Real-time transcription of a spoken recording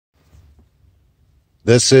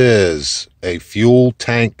This is a fuel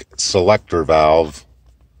tank selector valve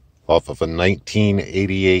off of a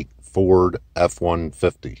 1988 Ford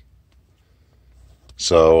F150.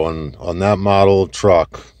 So on that model of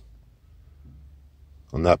truck,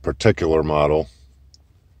 on that particular model,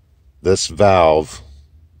 this valve,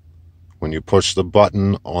 when you push the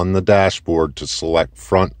button on the dashboard to select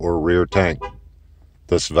front or rear tank,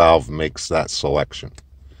 this valve makes that selection.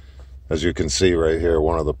 As you can see right here,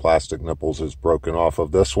 one of the plastic nipples is broken off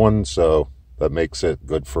of this one, so that makes it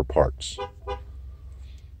good for parts.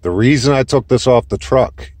 The reason I took this off the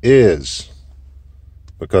truck is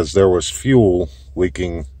because there was fuel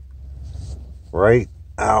leaking right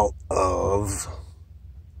out of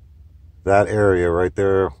that area right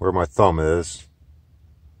there where my thumb is.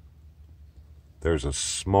 There's a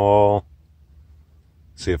small,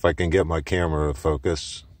 see if I can get my camera to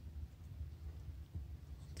focus.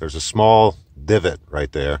 There's a small divot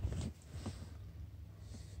right there.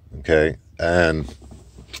 Okay, and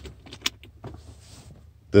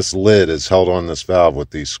this lid is held on this valve with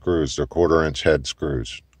these screws. They're 1/4-inch head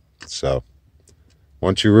screws. So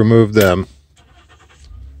once you remove them,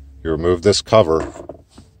 you remove this cover.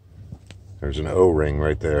 There's an O-ring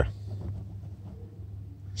right there.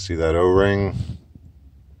 See that O-ring?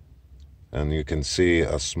 And you can see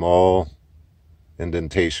a small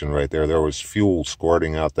indentation right there. There was fuel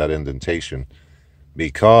squirting out that indentation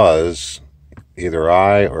because either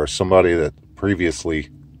I or somebody that previously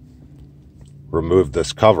removed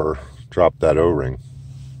this cover dropped that O-ring.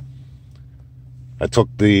 I took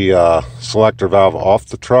the selector valve off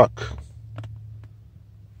the truck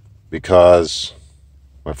because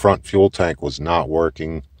my front fuel tank was not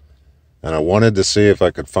working, and I wanted to see if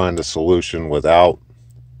I could find a solution without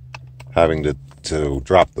having to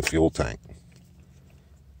drop the fuel tank.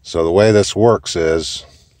 So the way this works is,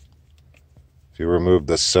 if you remove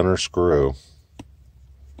this center screw,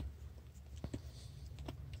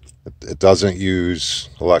 it doesn't use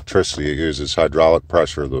electricity, it uses hydraulic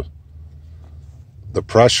pressure. The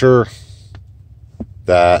pressure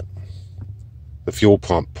that the fuel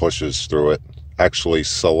pump pushes through it actually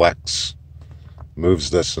selects, moves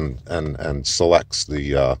this and selects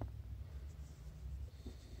the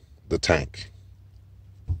tank.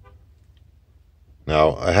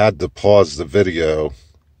 Now, I had to pause the video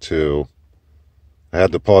in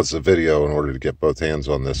order to get both hands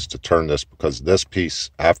on this to turn this, because this piece,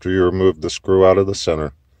 after you remove the screw out of the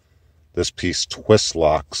center, this piece twist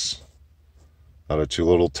locks out of 2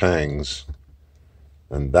 little tangs,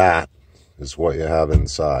 and that is what you have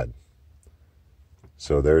inside.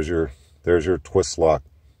 So there's your twist lock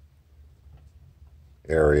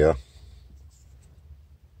area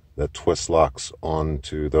that twist locks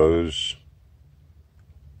onto those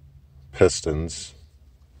pistons.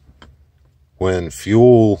 When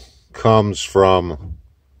fuel comes from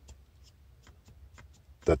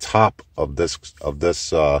the top of this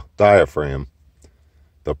diaphragm,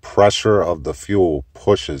 the pressure of the fuel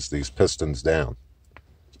pushes these pistons down.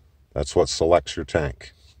 That's what selects your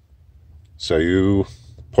tank. So you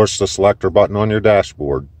push the selector button on your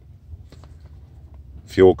dashboard,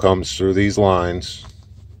 fuel comes through these lines,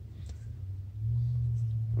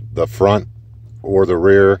 the front or the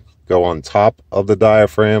rear go on top of the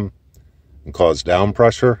diaphragm and cause down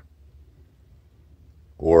pressure,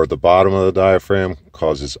 or the bottom of the diaphragm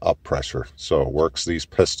causes up pressure. So it works these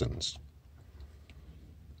pistons.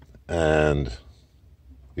 And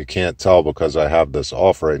you can't tell because I have this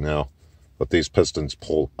off right now, but these pistons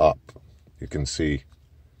pull up. You can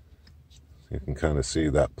kind of see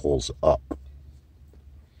that pulls up.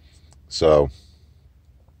 So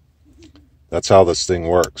that's how this thing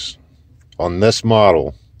works. On this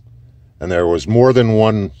model, and there was more than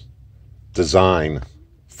one design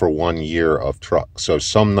for 1 year of truck. So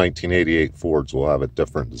some 1988 Fords will have a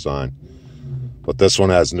different design. But this one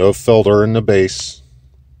has no filter in the base.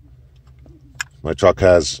 My truck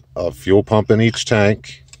has a fuel pump in each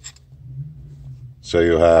tank. So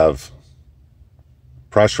you have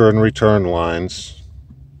pressure and return lines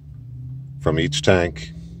from each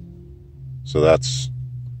tank. So that's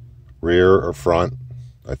rear or front.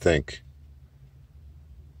 I think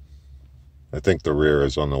the rear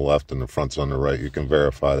is on the left and the front's on the right. You can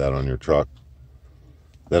verify that on your truck.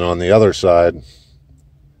 Then on the other side,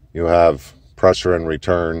 you have pressure and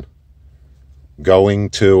return going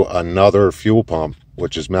to another fuel pump,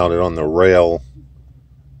 which is mounted on the rail,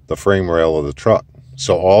 the frame rail of the truck.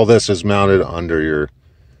 So all this is mounted under your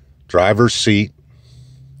driver's seat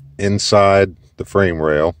inside the frame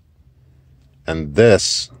rail, and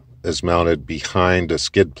this is mounted behind a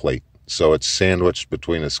skid plate. So it's sandwiched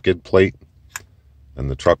between a skid plate and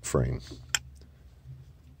the truck frame.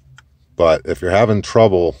 But if you're having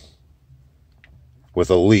trouble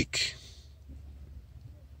with a leak,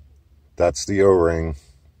 that's the O-ring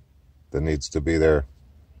that needs to be there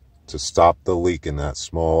to stop the leak in that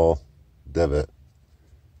small divot.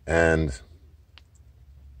 And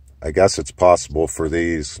I guess it's possible for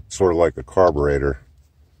these, sort of like a carburetor,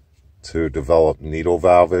 to develop needle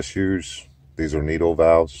valve issues. These are needle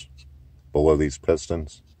valves below these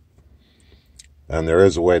pistons. And there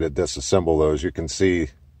is a way to disassemble those. You can see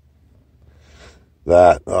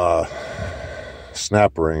that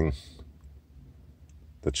snap ring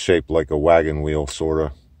that's shaped like a wagon wheel, sort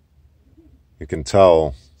of. You can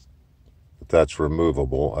tell that that's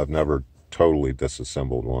removable. I've never totally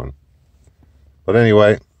disassembled one. But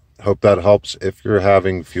anyway, hope that helps if you're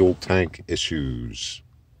having fuel tank issues.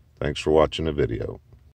 Thanks for watching the video.